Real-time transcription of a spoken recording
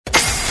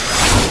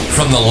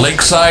from the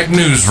Lakeside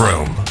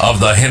Newsroom of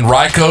the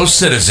Henrico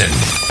Citizen,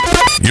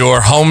 your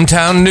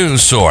hometown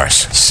news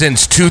source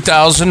since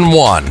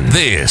 2001.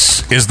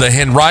 This is the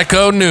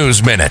Henrico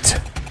News Minute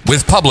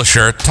with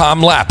publisher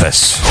Tom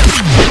Lappas.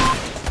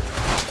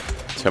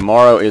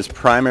 Tomorrow is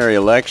primary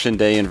election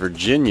day in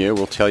Virginia.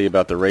 We'll tell you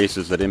about the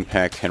races that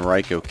impact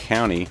Henrico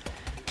County.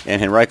 And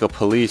Henrico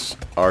police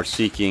are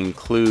seeking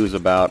clues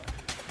about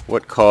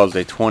what caused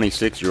a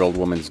 26-year-old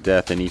woman's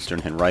death in eastern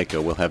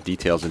Henrico. We'll have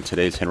details in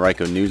today's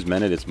Henrico News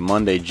Minute. It's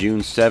Monday, June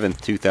 7th,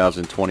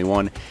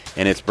 2021,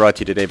 and it's brought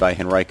to you today by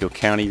Henrico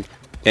County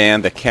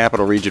and the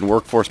Capital Region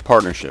Workforce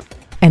Partnership.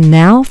 And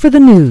now for the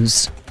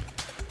news.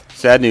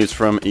 Sad news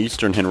from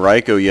eastern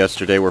Henrico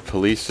yesterday, where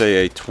police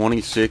say a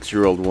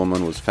 26-year-old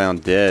woman was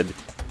found dead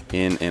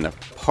in an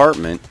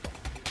apartment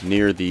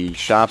near the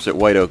shops at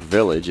White Oak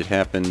Village. It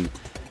happened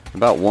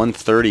about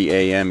 1:30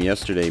 a.m.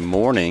 yesterday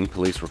morning.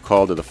 Police were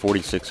called to the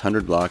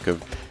 4600 block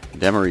of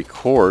Demery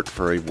Court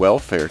for a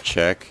welfare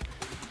check,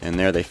 and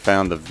there they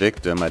found the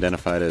victim,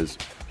 identified as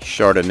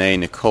Chardonnay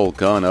Nicole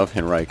Gunn of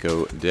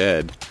Henrico,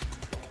 dead.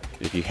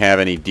 If you have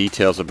any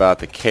details about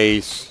the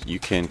case, you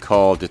can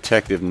call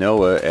Detective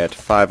Noah at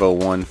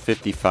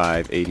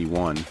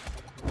 501-5581.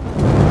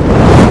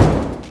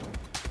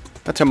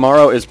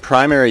 Tomorrow is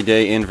primary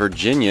day in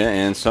Virginia,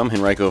 and some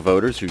Henrico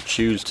voters who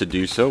choose to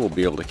do so will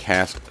be able to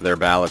cast their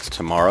ballots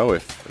tomorrow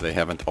if they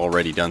haven't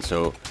already done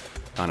so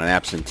on an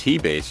absentee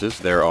basis.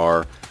 There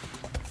are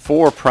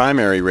 4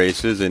 primary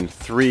races in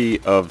 3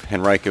 of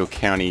Henrico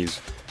County's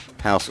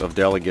House of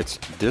Delegates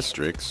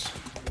districts.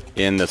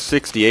 In the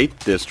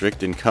 68th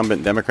district,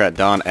 incumbent Democrat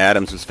Don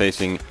Adams is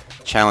facing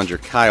challenger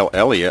Kyle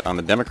Elliott on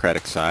the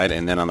Democratic side,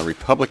 and then on the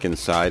Republican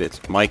side,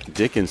 it's Mike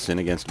Dickinson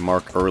against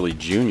Mark Early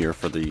Jr.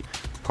 for the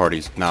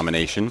party's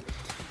nomination.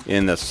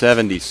 In the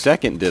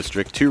 72nd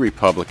district, 2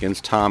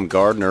 Republicans, Tom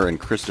Gardner and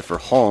Christopher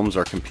Holmes,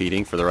 are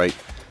competing for the right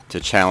to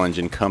challenge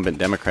incumbent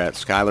Democrat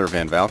Schuyler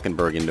Van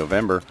Valkenburg in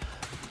November.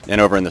 And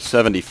over in the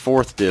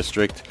 74th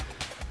district,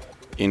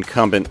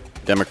 incumbent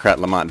Democrat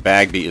Lamont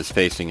Bagby is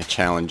facing a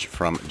challenge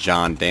from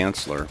John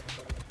Dantzler.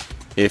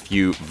 If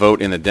you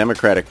vote in the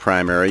Democratic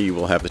primary, you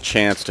will have the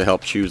chance to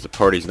help choose the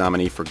party's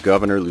nominee for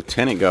governor,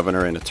 lieutenant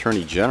governor, and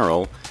attorney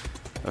general.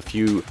 A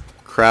few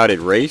crowded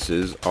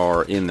races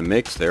are in the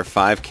mix there.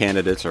 5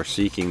 candidates are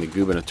seeking the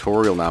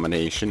gubernatorial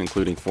nomination,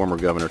 including former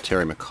Governor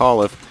Terry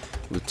McAuliffe,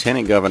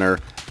 Lieutenant Governor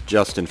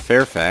Justin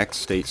Fairfax,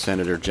 State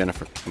Senator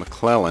Jennifer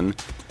McClellan,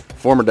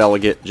 former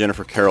Delegate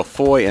Jennifer Carroll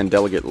Foy, and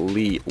Delegate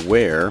Lee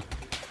Ware.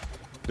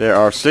 There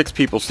are 6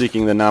 people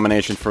seeking the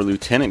nomination for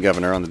Lieutenant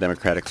Governor on the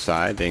Democratic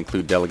side. They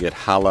include Delegate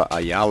Hala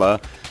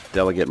Ayala,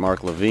 Delegate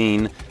Mark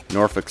Levine,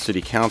 Norfolk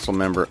City Council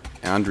member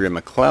Andrea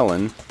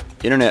McClellan,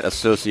 Internet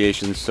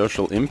Association's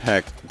Social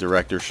Impact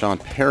Director Sean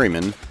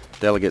Perryman,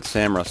 Delegate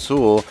Sam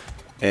Rasool,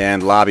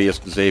 and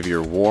lobbyist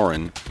Xavier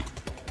Warren.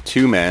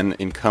 2 men,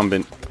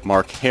 incumbent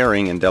Mark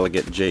Herring and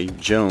Delegate Jay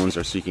Jones,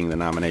 are seeking the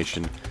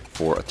nomination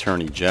for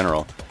Attorney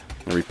General.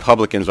 The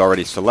Republicans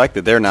already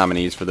selected their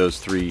nominees for those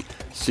 3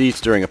 seats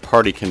during a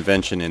party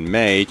convention in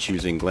May,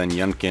 choosing Glenn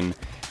Youngkin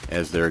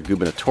as their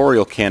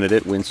gubernatorial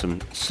candidate, Winsome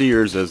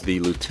Sears as the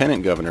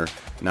Lieutenant Governor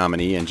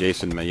nominee, and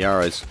Jason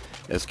Mayares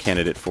as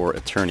candidate for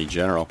Attorney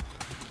General.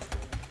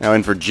 Now,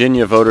 in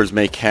Virginia, voters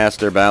may cast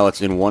their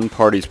ballots in one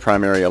party's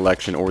primary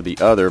election or the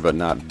other, but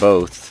not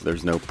both.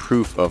 There's no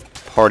proof of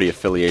party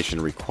affiliation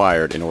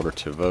required in order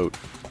to vote.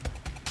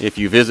 If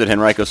you visit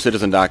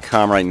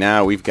HenricoCitizen.com right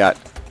now, we've got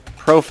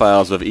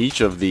profiles of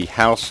each of the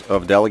House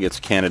of Delegates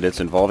candidates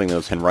involving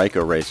those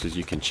Henrico races.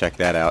 You can check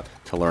that out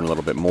to learn a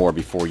little bit more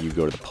before you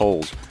go to the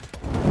polls.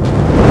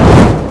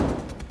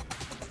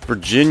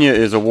 Virginia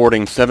is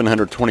awarding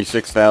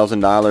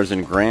 $726,000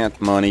 in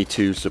grant money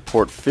to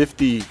support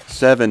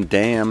 57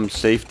 dam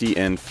safety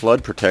and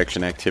flood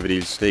protection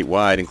activities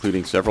statewide,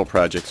 including several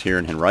projects here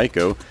in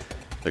Henrico.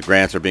 The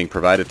grants are being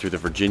provided through the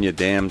Virginia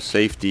Dam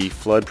Safety,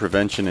 Flood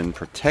Prevention, and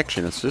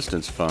Protection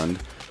Assistance Fund.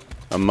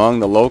 Among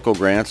the local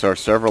grants are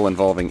several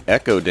involving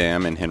Echo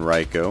Dam in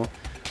Henrico,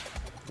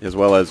 as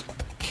well as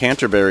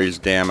Canterbury's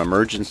Dam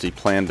Emergency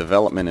Plan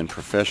Development and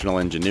Professional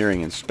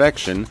Engineering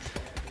Inspection,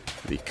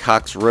 the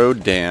Cox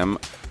Road Dam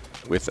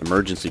with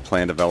Emergency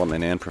Plan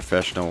Development and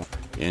Professional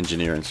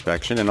Engineer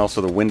Inspection, and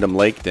also the Wyndham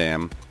Lake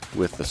Dam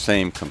with the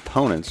same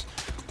components.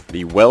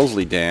 The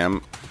Wellesley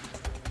Dam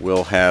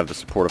will have the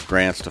support of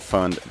grants to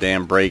fund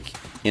dam break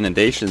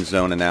inundation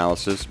zone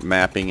analysis,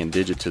 mapping, and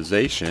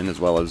digitization, as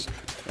well as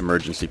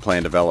emergency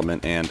plan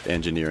development and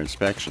engineer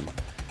inspection.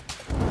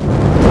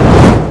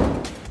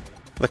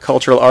 The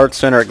Cultural Arts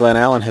Center at Glen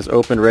Allen has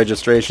opened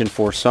registration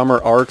for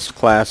summer arts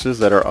classes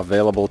that are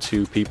available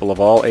to people of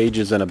all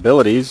ages and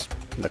abilities.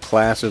 The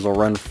classes will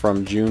run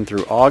from June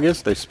through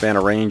August. They span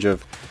a range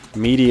of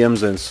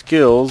mediums and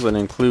skills and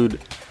include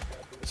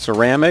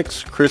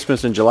ceramics,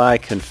 Christmas and July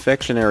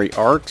confectionery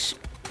arts,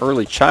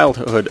 early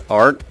childhood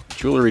art,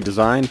 jewelry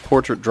design,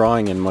 portrait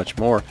drawing, and much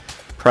more.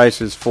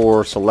 Prices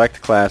for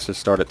select classes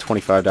start at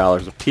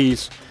 $25 a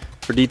piece.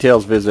 For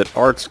details, visit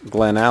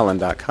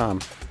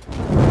artsglenallen.com.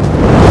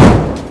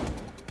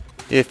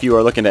 If you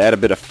are looking to add a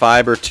bit of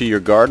fiber to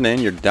your garden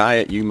and your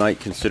diet, you might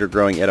consider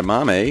growing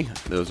edamame.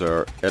 Those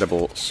are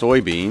edible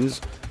soybeans.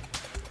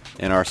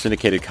 And our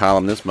syndicated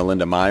columnist,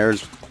 Melinda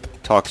Myers,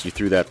 talks you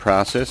through that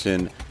process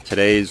in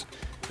today's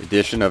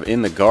edition of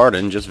In the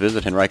Garden. Just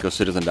visit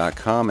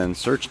henricocitizen.com and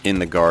search In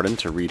the Garden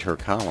to read her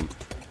column.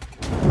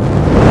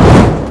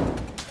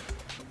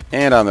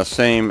 And on the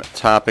same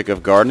topic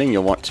of gardening,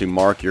 you'll want to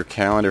mark your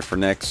calendar for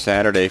next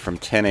Saturday from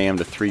 10 a.m.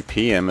 to 3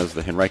 p.m. as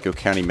the Henrico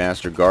County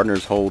Master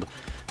Gardeners hold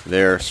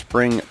their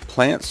spring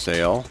plant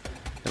sale.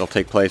 It'll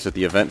take place at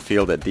the event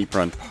field at Deep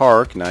Run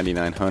Park,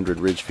 9900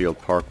 Ridgefield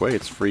Parkway.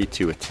 It's free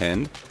to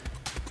attend.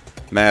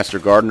 Master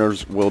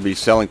Gardeners will be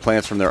selling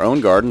plants from their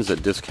own gardens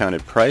at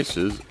discounted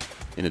prices,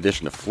 in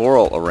addition to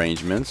floral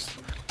arrangements.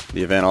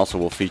 The event also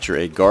will feature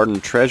a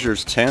Garden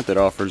Treasures tent that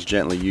offers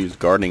gently used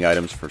gardening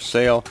items for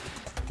sale,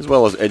 as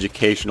well as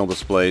educational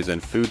displays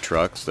and food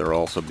trucks. There will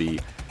also be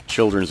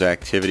children's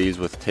activities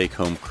with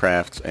take-home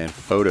crafts and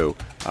photo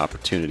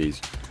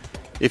opportunities.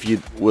 If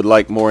you would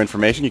like more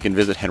information, you can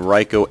visit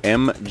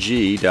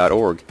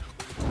henricomg.org.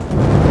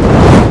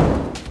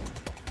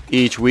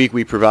 Each week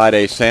we provide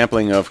a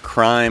sampling of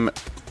crime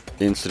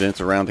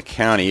incidents around the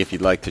county. If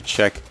you'd like to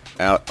check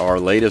out our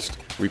latest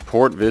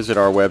report, visit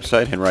our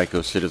website,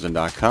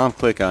 henricocitizen.com,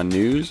 click on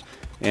News,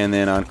 and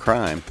then on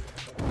Crime.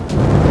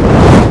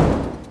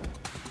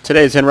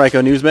 Today's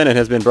Henrico News Minute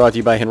has been brought to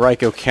you by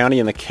Henrico County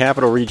and the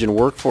Capital Region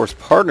Workforce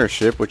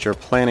Partnership, which are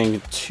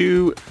planning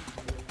 2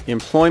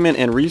 employment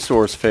and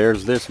resource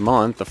fairs this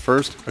month. The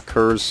first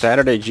occurs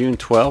Saturday, June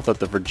 12th at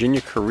the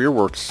Virginia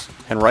CareerWorks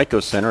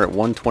Henrico Center at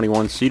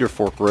 121 Cedar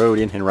Fork Road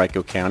in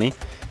Henrico County.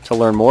 To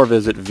learn more,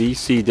 visit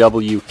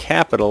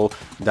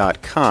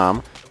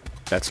vcwcapital.com.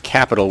 That's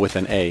capital with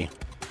an A.